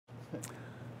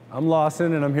I'm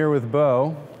Lawson and I'm here with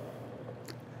Bo.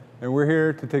 And we're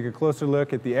here to take a closer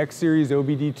look at the X-Series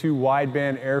OBDII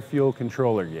Wideband Air-Fuel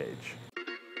Controller Gauge.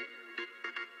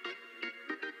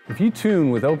 If you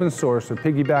tune with open source or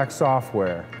piggyback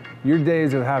software, your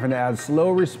days of having to add slow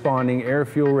responding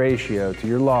air-fuel ratio to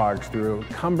your logs through a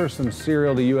cumbersome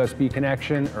serial to USB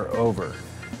connection are over.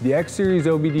 The X-Series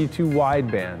OBDII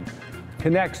Wideband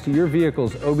connects to your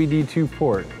vehicle's OBDII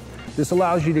port. This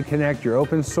allows you to connect your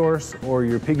open source or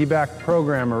your piggyback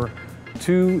programmer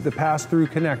to the pass-through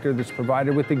connector that's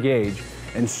provided with the gauge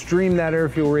and stream that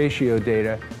air-fuel ratio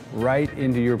data right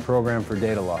into your program for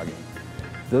data logging.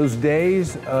 Those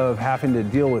days of having to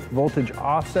deal with voltage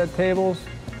offset tables,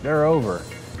 they're over.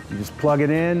 You just plug it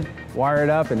in, wire it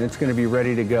up, and it's going to be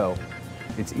ready to go.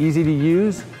 It's easy to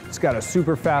use. It's got a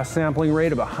super fast sampling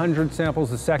rate of 100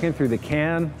 samples a second through the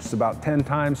CAN, which is about 10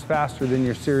 times faster than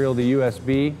your serial to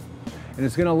USB. And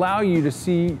it's going to allow you to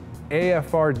see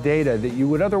AFR data that you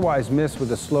would otherwise miss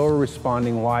with a slower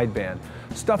responding wideband.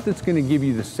 Stuff that's going to give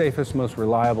you the safest, most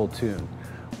reliable tune.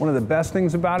 One of the best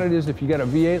things about it is if you got a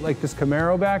V8 like this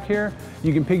Camaro back here,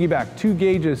 you can piggyback two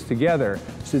gauges together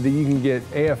so that you can get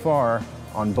AFR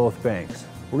on both banks.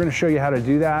 We're going to show you how to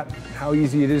do that, how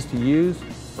easy it is to use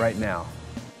right now.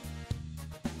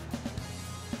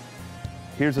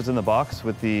 Here's what's in the box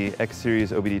with the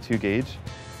X-Series OBDII gauge.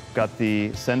 Got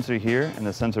the sensor here and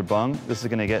the sensor bung. This is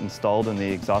going to get installed in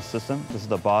the exhaust system. This is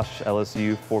the Bosch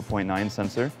LSU 4.9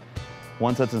 sensor.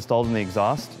 Once that's installed in the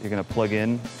exhaust, you're going to plug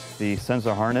in the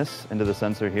sensor harness into the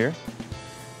sensor here.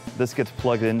 This gets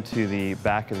plugged into the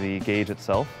back of the gauge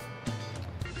itself.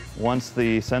 Once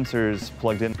the sensor is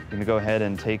plugged in, you're going to go ahead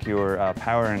and take your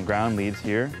power and ground leads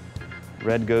here.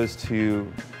 Red goes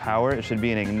to power. It should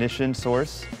be an ignition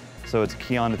source. So it's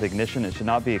key on with ignition. It should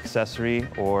not be accessory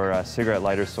or a cigarette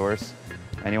lighter source.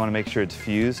 And you want to make sure it's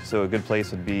fused, so a good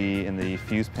place would be in the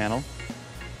fuse panel.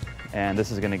 And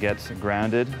this is going to get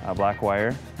grounded, a black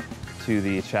wire, to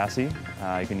the chassis.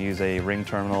 You can use a ring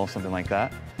terminal, something like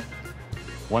that.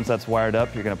 Once that's wired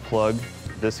up, you're going to plug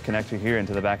this connector here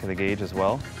into the back of the gauge as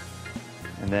well.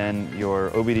 And then your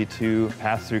OBDII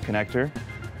pass-through connector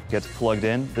gets plugged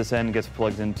in. This end gets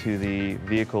plugged into the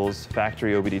vehicle's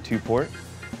factory OBDII port.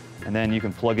 And then you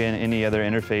can plug in any other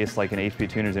interface, like an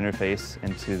HPTuners interface,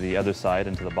 into the other side,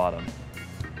 into the bottom.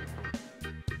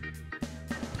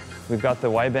 We've got the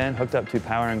wideband hooked up to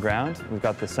power and ground. We've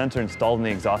got the sensor installed in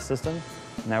the exhaust system.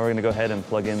 Now we're going to go ahead and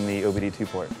plug in the OBDII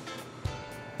port.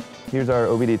 Here's our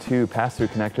OBDII pass-through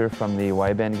connector from the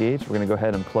wideband gauge. We're going to go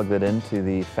ahead and plug that into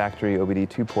the factory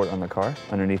OBDII port on the car,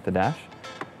 underneath the dash.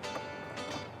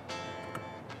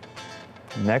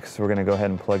 Next, we're going to go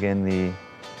ahead and plug in the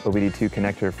OBDII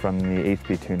connector from the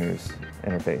HPTuners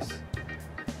interface.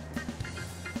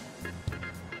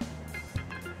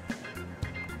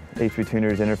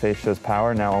 HPTuners interface shows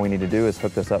power. Now all we need to do is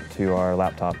hook this up to our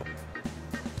laptop.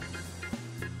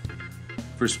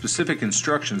 For specific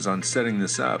instructions on setting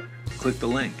this up, click the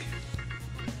link.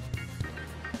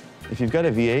 If you've got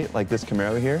a V8 like this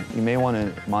Camaro here, you may want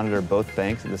to monitor both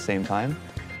banks at the same time.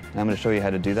 And I'm going to show you how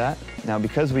to do that. Now,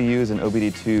 because we use an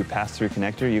OBDII pass-through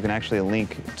connector, you can actually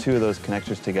link two of those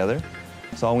connectors together.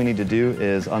 So all we need to do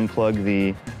is unplug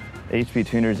the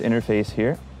HPTuners interface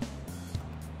here.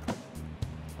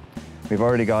 We've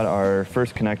already got our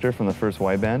first connector from the first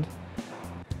wideband.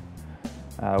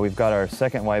 We've got our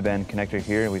second wideband connector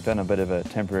here. We've done a bit of a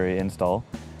temporary install,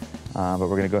 but we're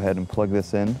going to go ahead and plug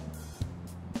this in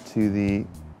to the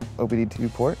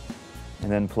OBDII port,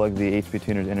 and then plug the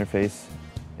HPTuners interface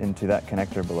into that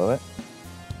connector below it.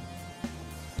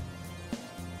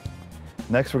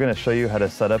 Next, we're going to show you how to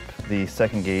set up the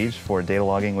second gauge for data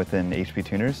logging within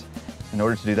HPTuners. In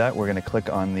order to do that, we're going to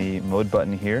click on the mode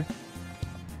button here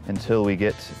until we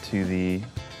get to the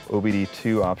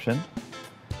OBDII option.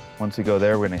 Once we go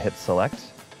there, we're going to hit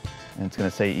select, and it's going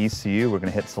to say ECU. We're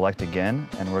going to hit select again,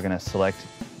 and we're going to select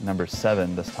number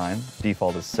 7 this time.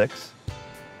 Default is 6.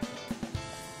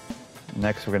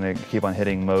 Next, we're going to keep on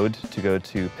hitting mode to go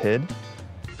to PID.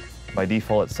 By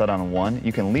default, it's set on 1.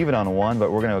 You can leave it on 1,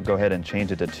 but we're going to go ahead and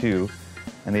change it to 2.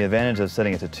 And the advantage of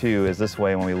setting it to 2 is this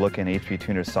way, when we look in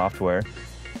HPTuners software,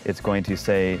 it's going to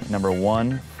say number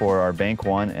 1 for our bank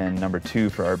 1 and number 2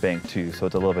 for our bank 2. So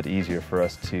it's a little bit easier for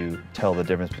us to tell the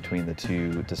difference between the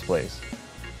two displays.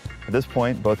 At this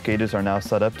point, both gauges are now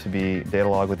set up to be data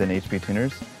log within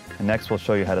HPTuners. And next, we'll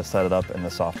show you how to set it up in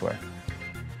the software.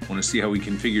 Want to see how we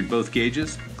configured both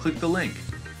gauges? Click the link.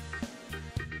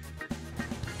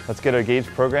 Let's get our gauge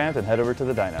programmed and head over to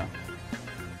the dyno.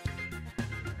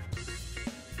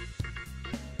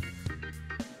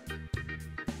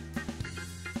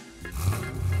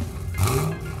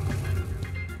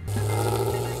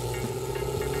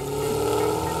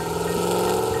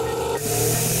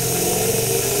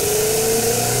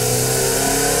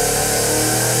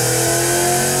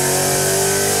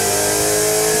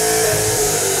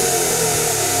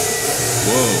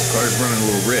 Car's running a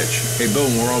little rich. Hey, Bo,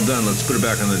 when we're all done, let's put it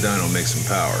back on the dyno and make some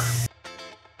power.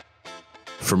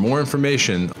 For more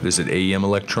information, visit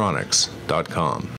aemelectronics.com.